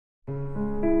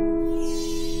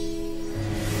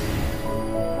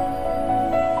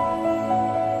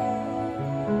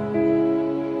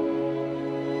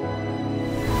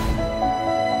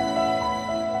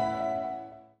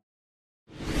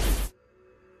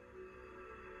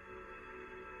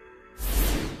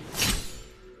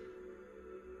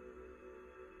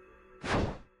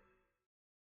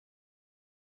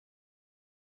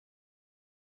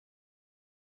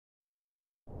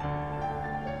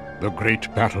The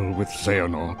great battle with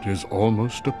Xehanort is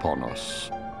almost upon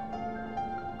us.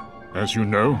 As you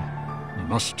know, we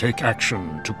must take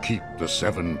action to keep the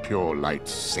 7 pure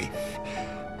lights safe,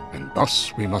 and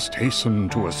thus we must hasten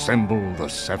to assemble the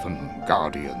 7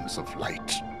 Guardians of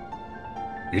Light.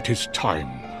 It is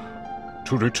time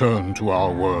to return to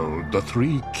our world the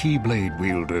 3 Keyblade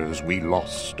wielders we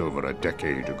lost over a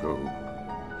decade ago.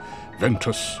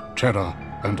 Ventus, Terra,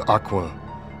 and Aqua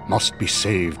must be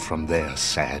saved from their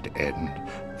sad end,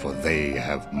 for they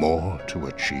have more to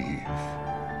achieve.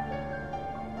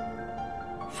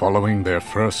 Following their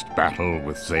first battle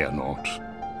with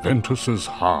Xehanort, Ventus's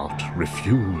heart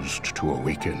refused to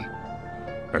awaken,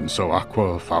 and so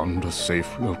Aqua found a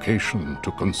safe location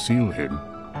to conceal him.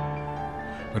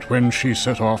 But when she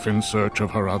set off in search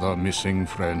of her other missing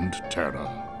friend, Terra,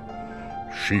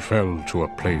 she fell to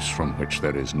a place from which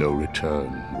there is no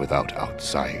return without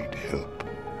outside help.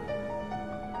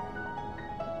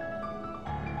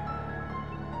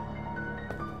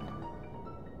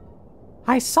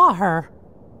 I saw her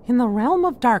in the realm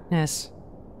of darkness.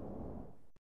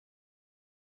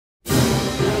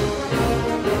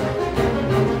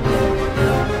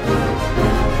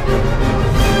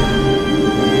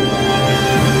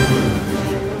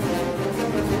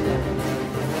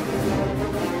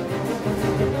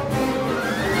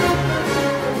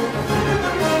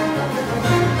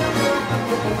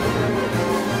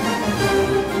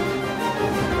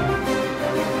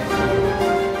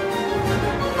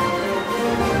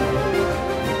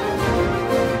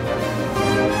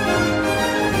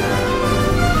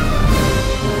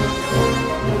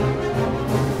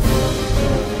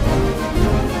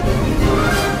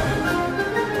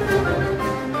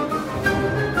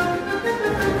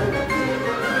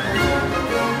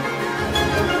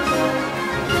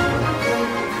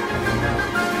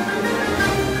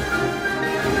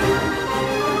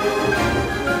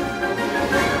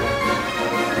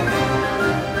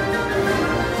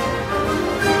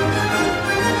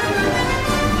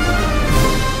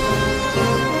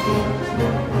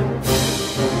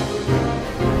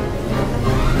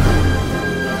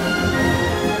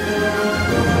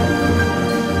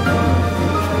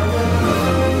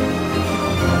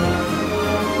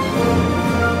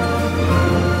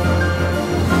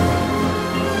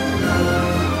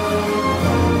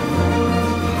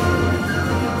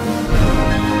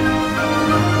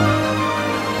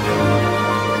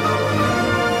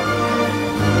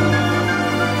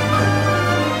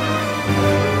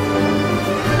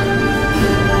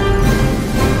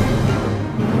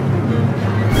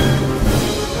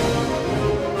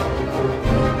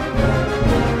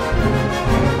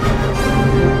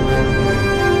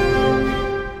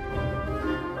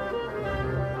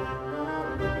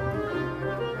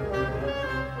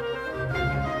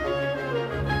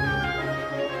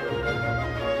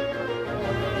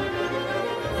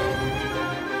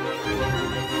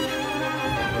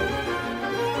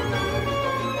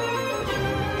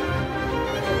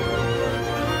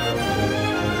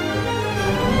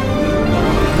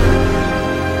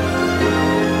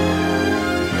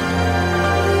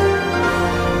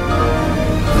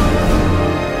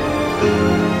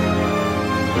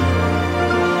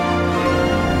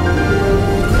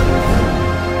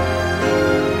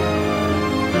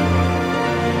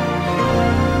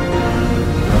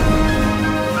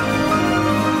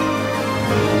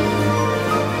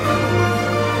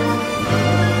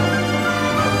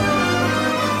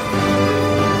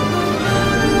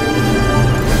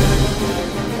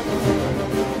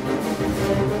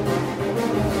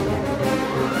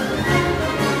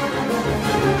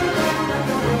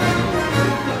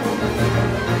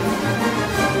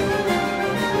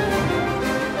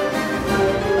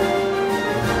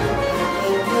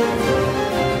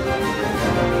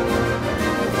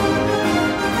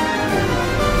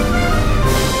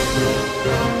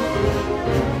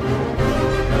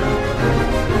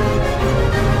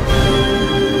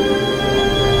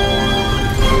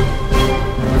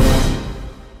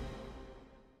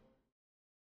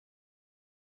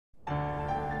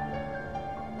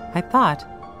 I thought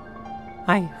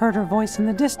I heard her voice in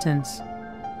the distance.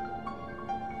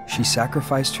 She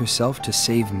sacrificed herself to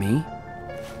save me?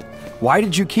 Why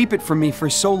did you keep it from me for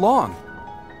so long?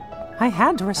 I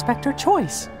had to respect her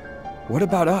choice. What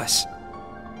about us?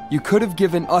 You could have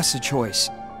given us a choice.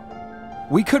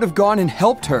 We could have gone and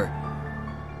helped her.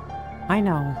 I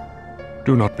know.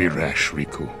 Do not be rash,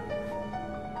 Riku.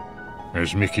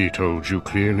 As Mickey told you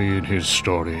clearly in his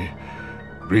story,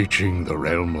 reaching the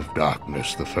realm of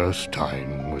darkness the first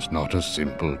time was not a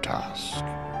simple task.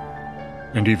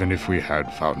 And even if we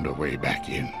had found a way back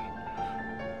in,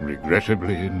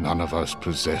 Regrettably, none of us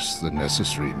possess the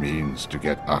necessary means to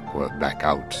get Aqua back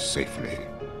out safely.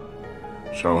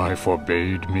 So I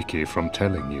forbade Mickey from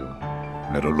telling you,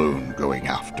 let alone going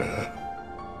after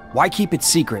her. Why keep it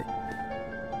secret?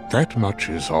 That much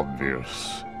is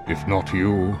obvious. If not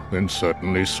you, then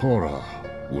certainly Sora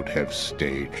would have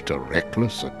staged a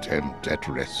reckless attempt at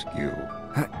rescue.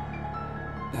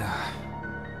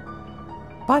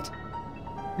 But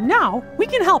now we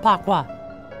can help Aqua.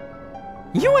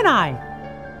 You and I.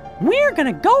 We're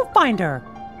gonna go find her.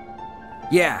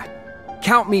 Yeah,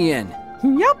 count me in.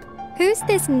 Yup. Who's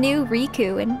this new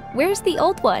Riku and where's the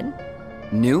old one?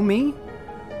 New me?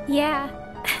 Yeah.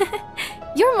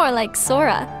 You're more like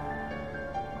Sora.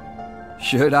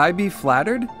 Should I be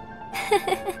flattered?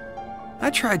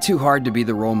 I try too hard to be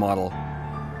the role model.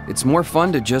 It's more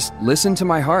fun to just listen to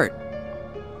my heart.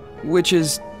 Which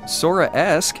is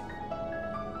Sora-esque.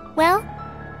 Well,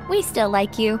 we still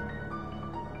like you.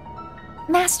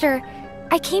 Master,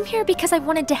 I came here because I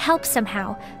wanted to help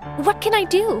somehow. What can I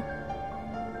do?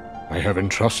 I have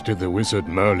entrusted the wizard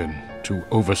Merlin to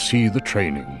oversee the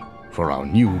training for our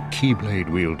new Keyblade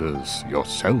wielders,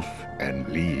 yourself and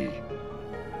Lee.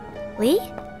 Lee?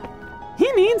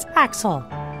 He means Axel.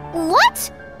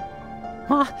 What?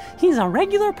 He's a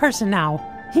regular person now.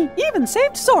 He even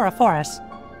saved Sora for us.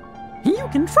 You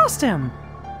can trust him.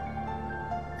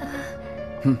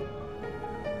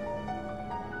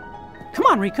 Come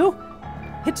on, Riku.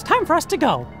 It's time for us to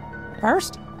go.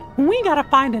 First, we gotta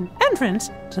find an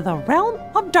entrance to the realm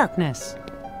of darkness.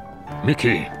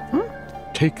 Mickey,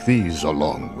 take these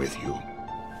along with you.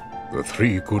 The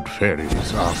three good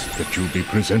fairies asked that you be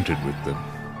presented with them.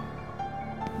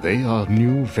 They are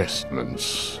new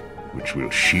vestments, which will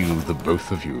shield the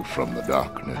both of you from the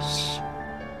darkness.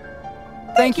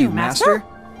 Thank you, Master.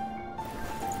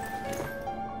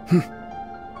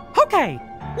 Okay,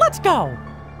 let's go.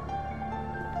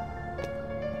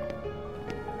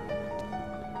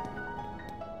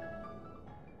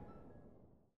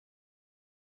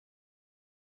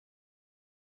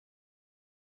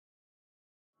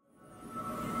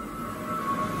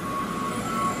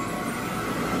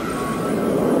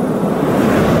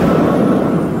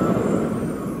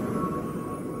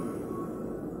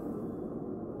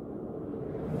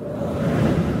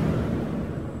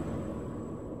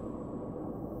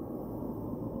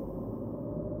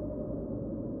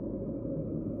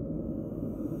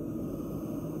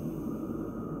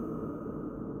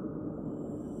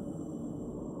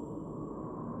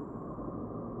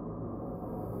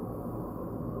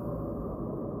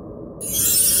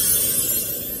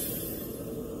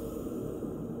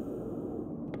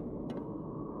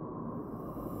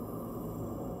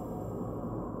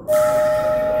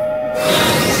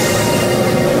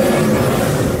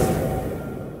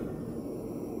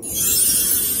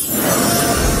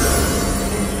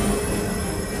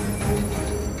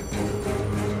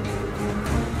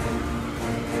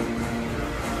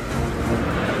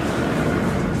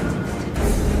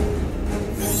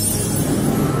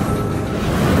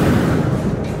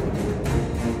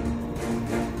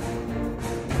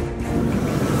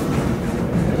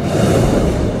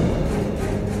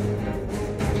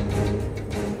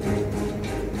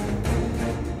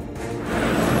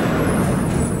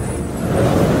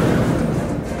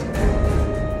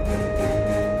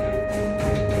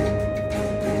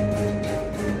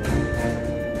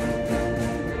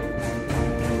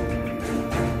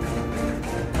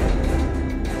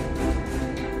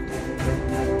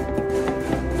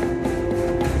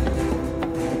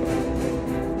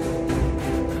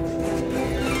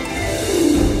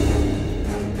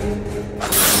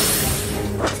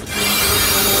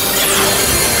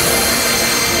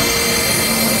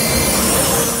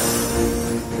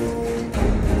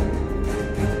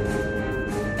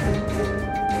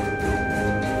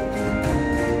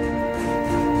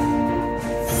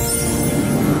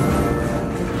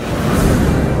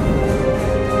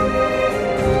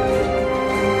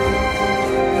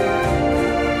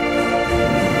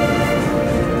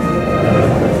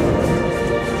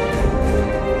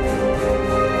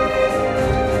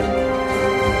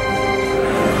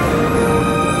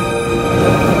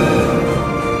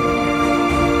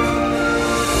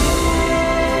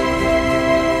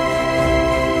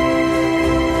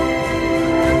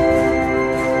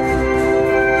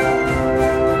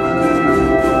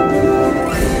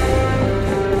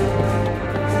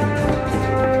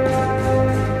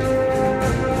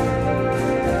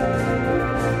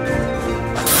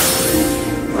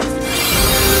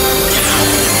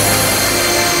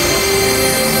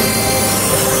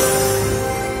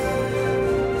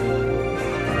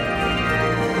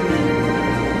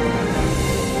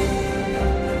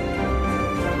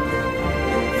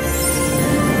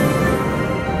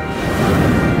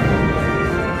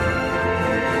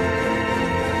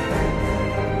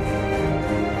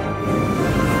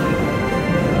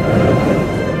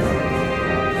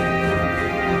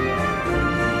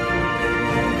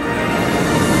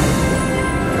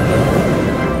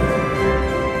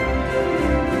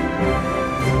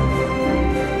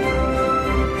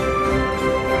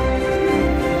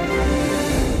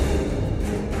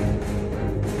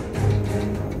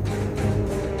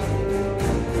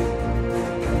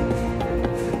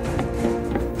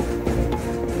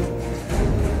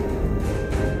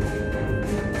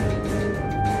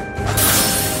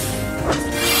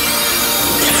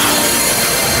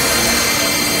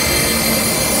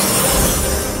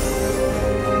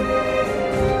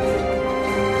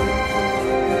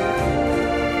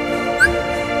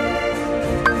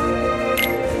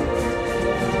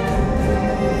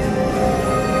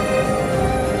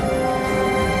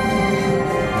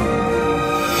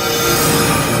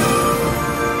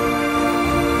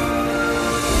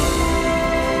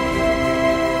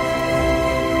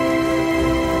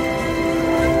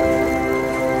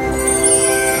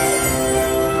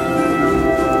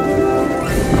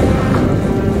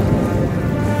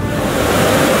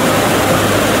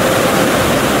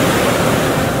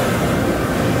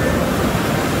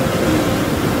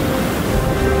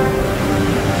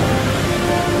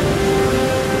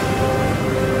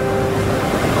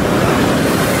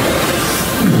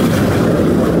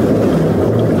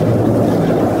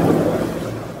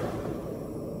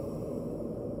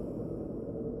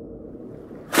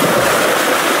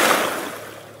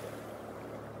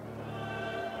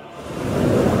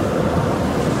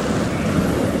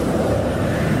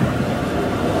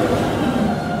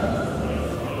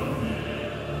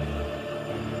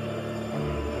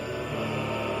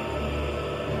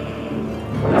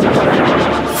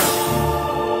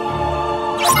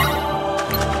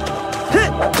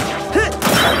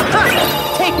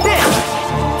 Take this!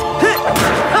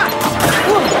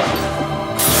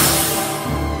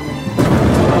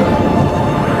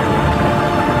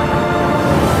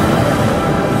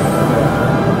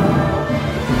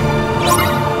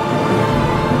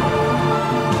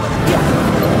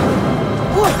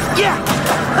 Yeah!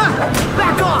 Ha!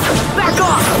 Back off! Back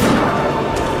off!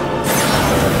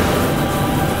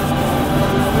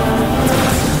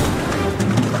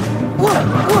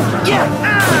 Yeah!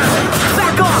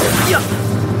 Back off! Yeah!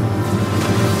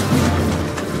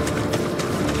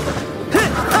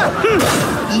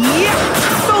 Yeah!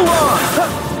 So long!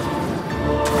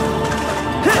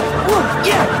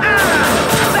 Yeah!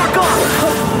 Back off!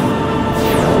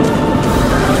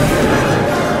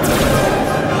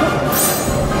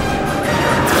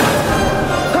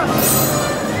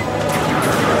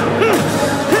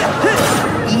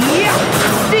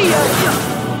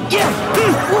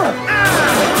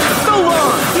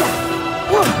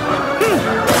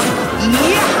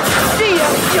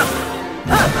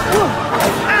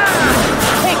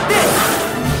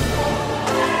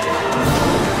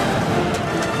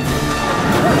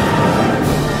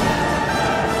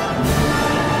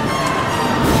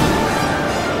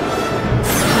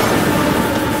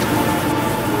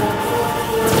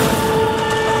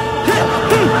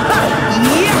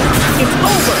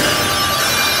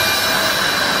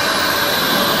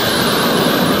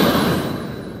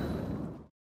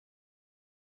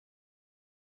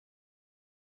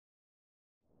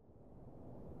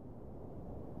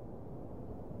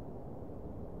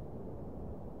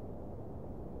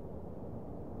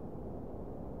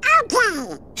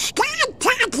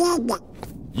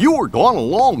 You were gone a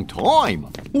long time.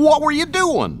 What were you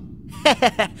doing?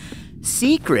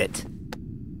 Secret.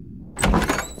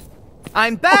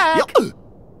 I'm back!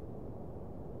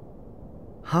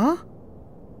 Huh?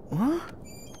 What?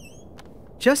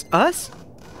 Just us?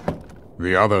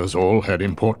 The others all had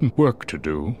important work to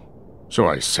do, so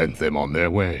I sent them on their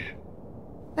way.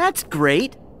 That's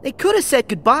great. They could have said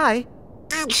goodbye.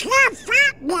 It's your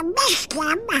fault you missed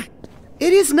them.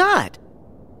 It is not.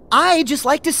 I just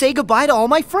like to say goodbye to all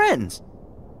my friends.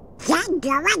 Then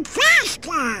do it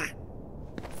faster.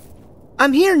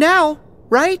 I'm here now,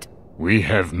 right? We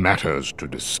have matters to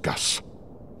discuss.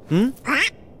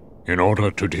 What? In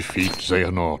order to defeat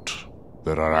Xehanort,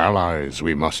 there are allies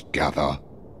we must gather,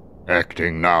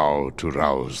 acting now to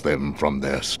rouse them from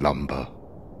their slumber.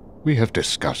 We have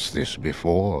discussed this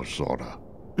before, Sora.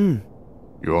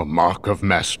 Your Mark of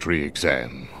Mastery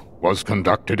exam was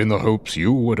conducted in the hopes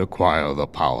you would acquire the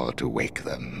power to wake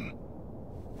them.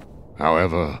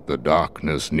 However, the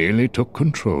darkness nearly took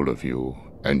control of you,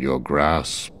 and your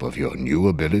grasp of your new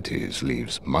abilities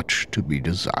leaves much to be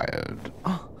desired.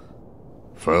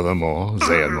 Furthermore,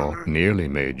 Xehanort nearly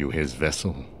made you his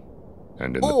vessel,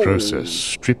 and in the process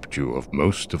stripped you of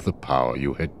most of the power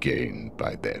you had gained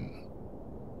by then.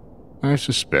 I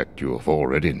suspect you have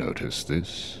already noticed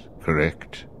this,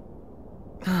 correct?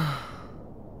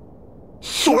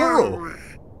 Sora!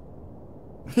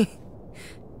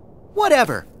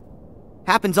 Whatever.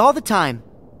 Happens all the time.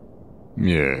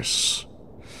 Yes.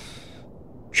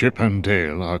 Chip and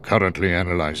Dale are currently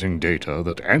analyzing data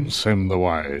that Ansem the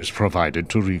Wise provided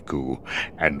to Riku,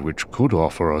 and which could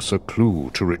offer us a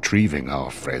clue to retrieving our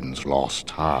friend's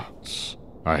lost hearts.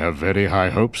 I have very high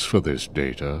hopes for this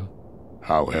data.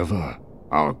 However,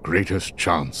 our greatest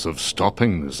chance of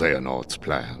stopping Xehanort's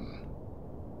plan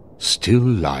still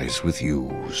lies with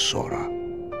you, Sora.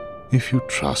 If you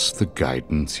trust the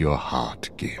guidance your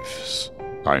heart gives,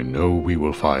 I know we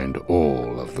will find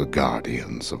all of the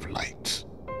Guardians of Light.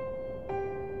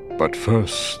 But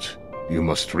first, you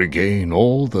must regain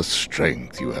all the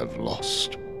strength you have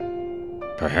lost.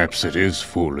 Perhaps it is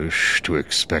foolish to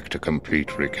expect a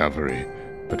complete recovery,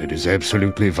 but it is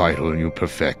absolutely vital you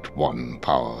perfect one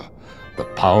power, the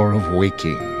power of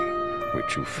waking,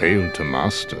 which you failed to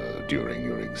master during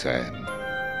your exam.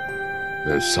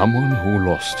 There's someone who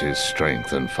lost his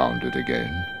strength and found it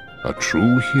again, a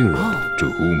true hero to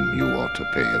whom you ought to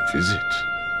pay a visit.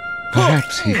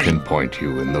 Perhaps he can point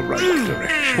you in the right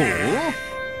direction.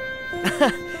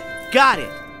 Got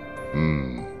it.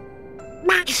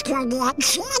 Master Yen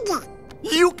Sid.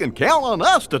 You can count on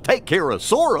us to take care of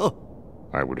Sora.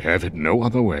 I would have it no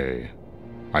other way.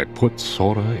 I put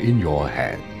Sora in your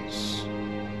hands.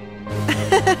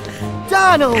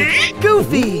 Donald!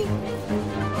 Goofy!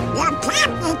 You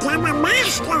can't become a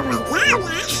master without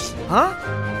us. Huh?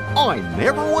 I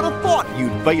never would have thought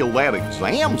you'd fail that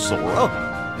exam, Sora.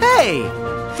 Hey!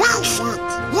 Face it,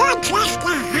 you're just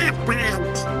a half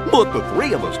pint. But the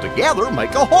three of us together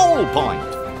make a whole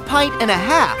pint. Pint and a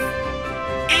half.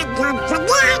 And don't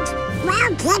forget,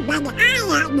 we'll keep an eye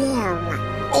on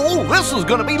you. Oh, this is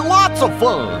gonna be lots of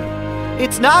fun!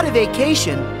 It's not a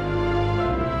vacation.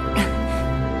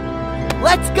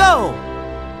 Let's go!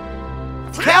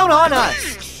 Count on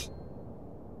us!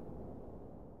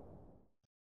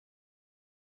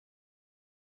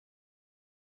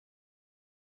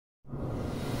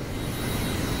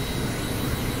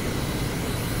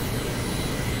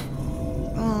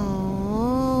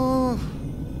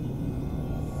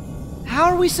 How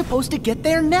are we supposed to get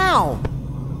there now?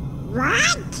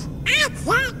 What? I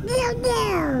thought you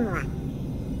knew.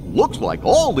 Looks like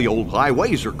all the old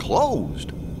highways are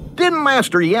closed. Didn't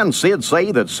Master Yen Sid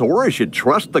say that Sora should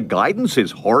trust the guidance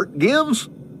his heart gives?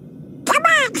 Come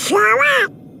on, Sora.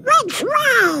 Which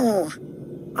way?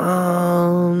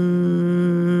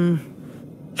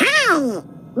 Hey,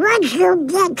 would you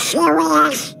get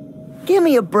serious? Give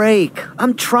me a break.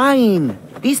 I'm trying.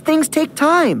 These things take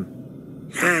time.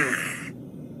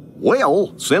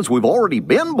 Well, since we've already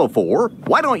been before,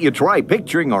 why don't you try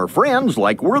picturing our friends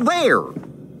like we're there?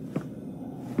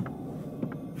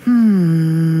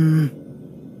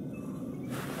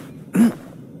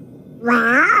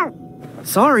 Well?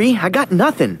 Sorry, I got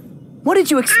nothing. What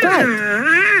did you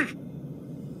expect?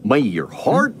 May your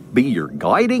heart be your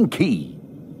guiding key.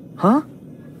 Huh?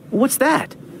 What's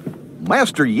that?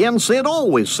 Master Yen Sid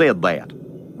always said that,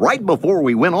 right before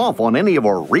we went off on any of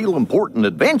our real important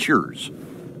adventures.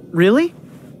 Really?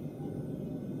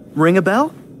 Ring a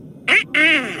bell?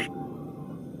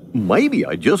 Maybe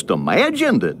I just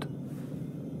imagined it.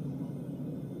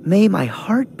 May my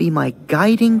heart be my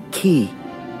guiding key.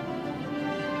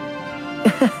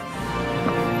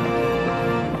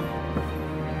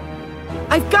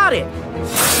 I've got it!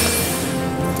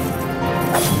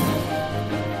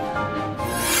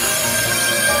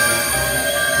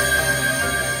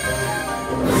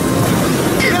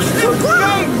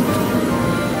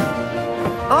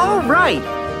 All right!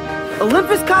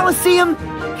 Olympus Coliseum,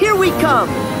 here we come!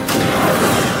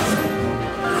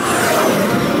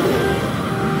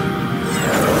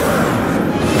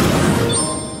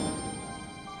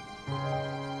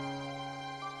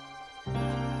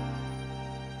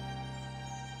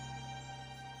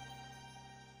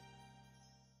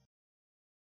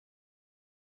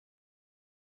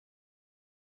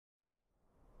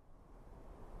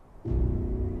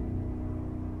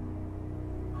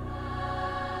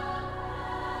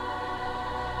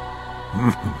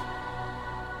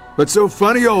 What's so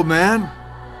funny, old man?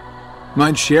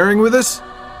 Mind sharing with us?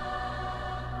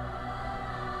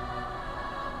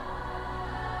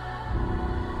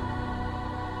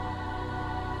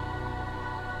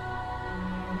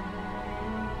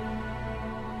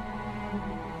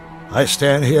 I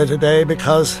stand here today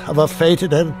because of a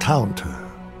fated encounter.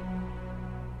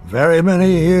 Very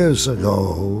many years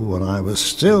ago, when I was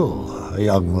still a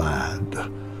young lad,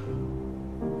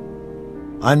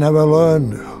 I never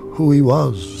learned who he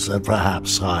was, and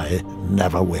perhaps I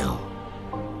never will.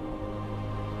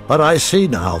 But I see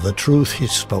now the truth he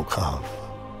spoke of.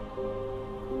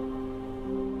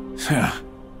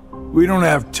 We don't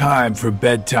have time for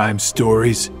bedtime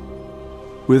stories.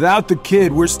 Without the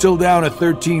kid, we're still down a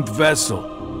 13th vessel.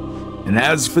 And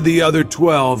as for the other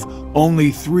 12,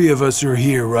 only 3 of us are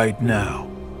here right now.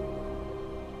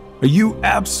 Are you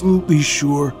absolutely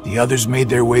sure the others made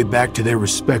their way back to their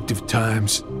respective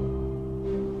times?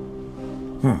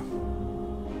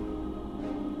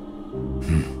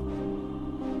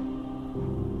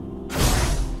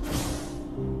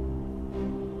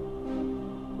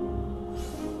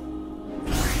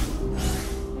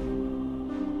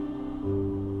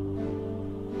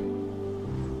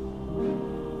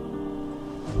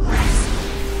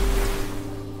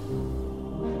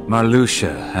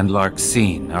 Marluxia and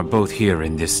Larxene are both here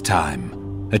in this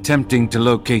time, attempting to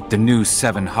locate the new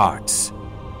 7 hearts.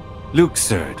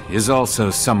 Luxord is also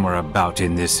somewhere about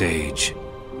in this age,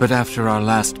 but after our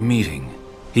last meeting,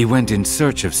 he went in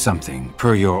search of something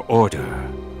per your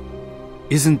order.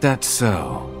 Isn't that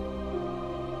so?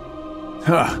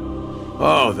 Huh.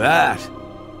 Oh, that.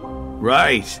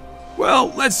 Right.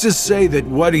 Well, let's just say that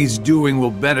what he's doing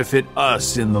will benefit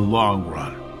us in the long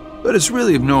run. But it's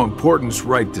really of no importance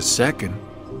right this second.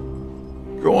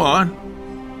 Go on.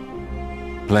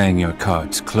 Playing your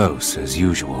cards close as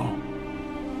usual.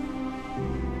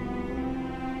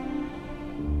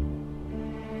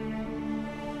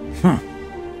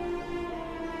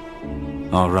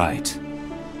 All right.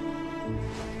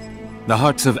 The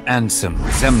hearts of Ansem,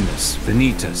 Xemnas,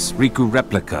 Vanitas, Riku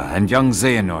Replica, and young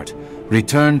Xehanort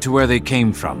returned to where they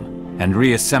came from and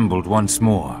reassembled once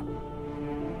more.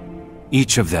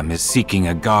 Each of them is seeking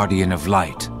a guardian of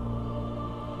light.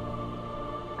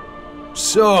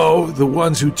 So, the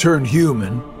ones who turned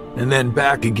human and then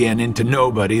back again into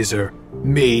nobodies are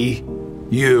me,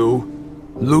 you,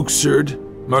 Luxord,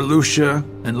 Marluxia,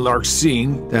 and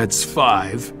Larxene, that's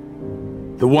 5.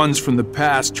 The ones from the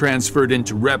past transferred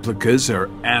into replicas are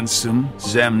Ansem,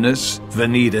 Xemnas,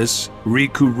 Vanitas,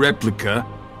 Riku Replica,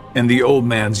 and the old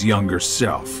man's younger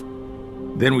self.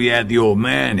 Then we add the old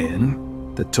man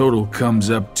in, the total comes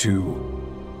up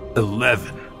to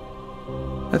 11.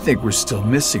 I think we're still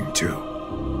missing 2.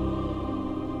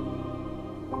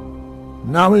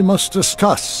 Now we must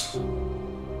discuss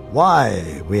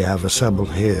why we have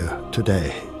assembled here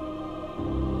today.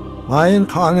 My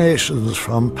incarnations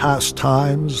from past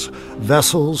times,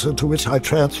 vessels into which I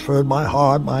transferred my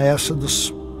heart, my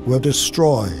essence, were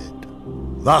destroyed.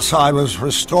 Thus I was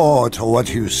restored to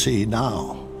what you see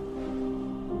now.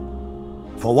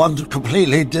 For one to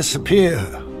completely disappear,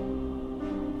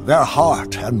 their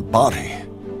heart and body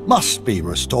must be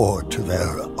restored to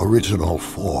their original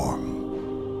form.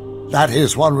 That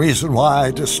is one reason why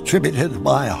I distributed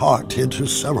my heart into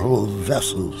several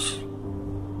vessels.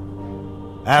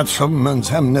 Ansem and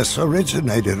Xemnas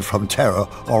originated from Terra,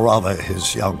 or rather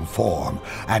his young form,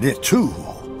 and it too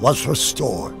was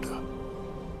restored.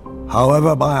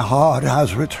 However, my heart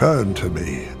has returned to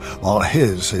me, while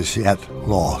his is yet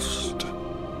lost.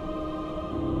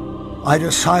 I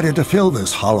decided to fill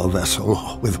this hollow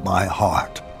vessel with my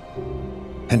heart.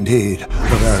 Indeed, the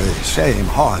very same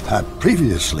heart that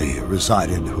previously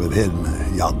resided within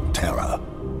young Terra.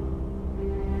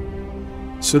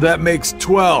 So that makes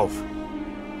 12.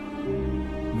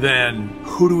 Then,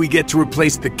 who do we get to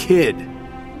replace the kid?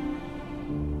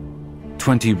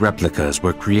 20 replicas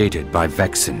were created by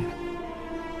Vexen.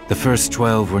 The first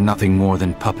 12 were nothing more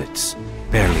than puppets,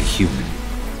 barely human.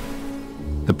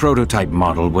 The prototype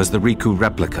model was the Riku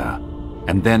replica,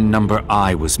 and then number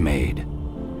I was made.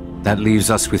 That leaves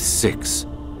us with 6.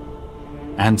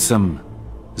 Ansem,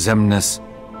 Xemnas,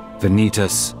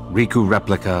 Vanitas, Riku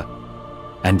replica,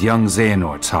 and young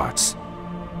Xehanort's hearts.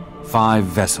 5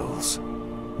 vessels.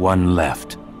 1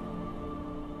 left.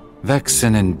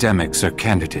 Vexen and Demyx are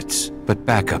candidates, but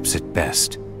backups at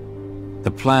best.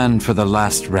 The plan for the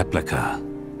last replica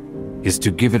is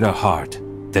to give it a heart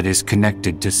that is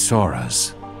connected to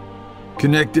Sora's.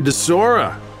 Connected to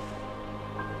Sora?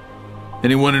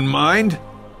 Anyone in mind?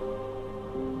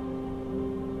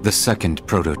 The second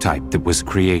prototype that was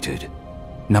created,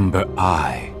 number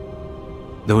I.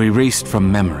 Though erased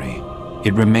from memory,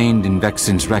 it remained in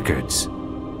Vexen's records.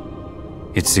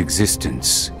 Its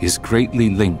existence is greatly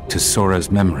linked to Sora's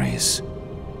memories,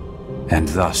 and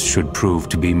thus should prove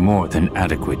to be more than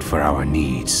adequate for our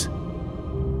needs.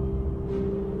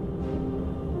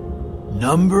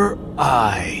 Number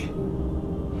I.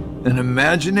 An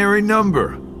imaginary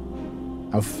number.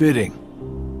 How fitting.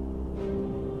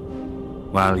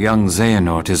 While young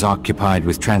Xehanort is occupied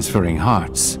with transferring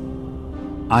hearts,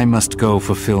 I must go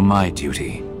fulfill my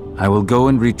duty. I will go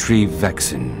and retrieve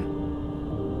Vexen.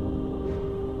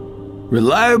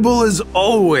 Reliable as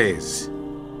always.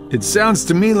 It sounds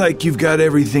to me like you've got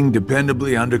everything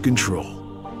dependably under control.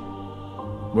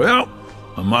 Well,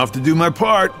 I'm off to do my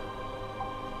part.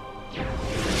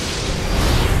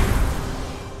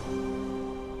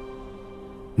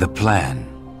 The plan,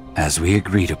 as we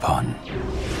agreed upon.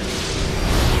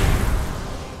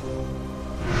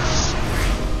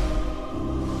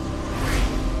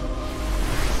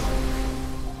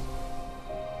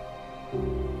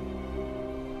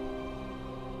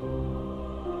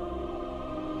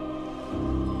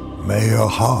 May your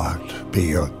heart be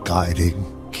your guiding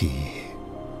key.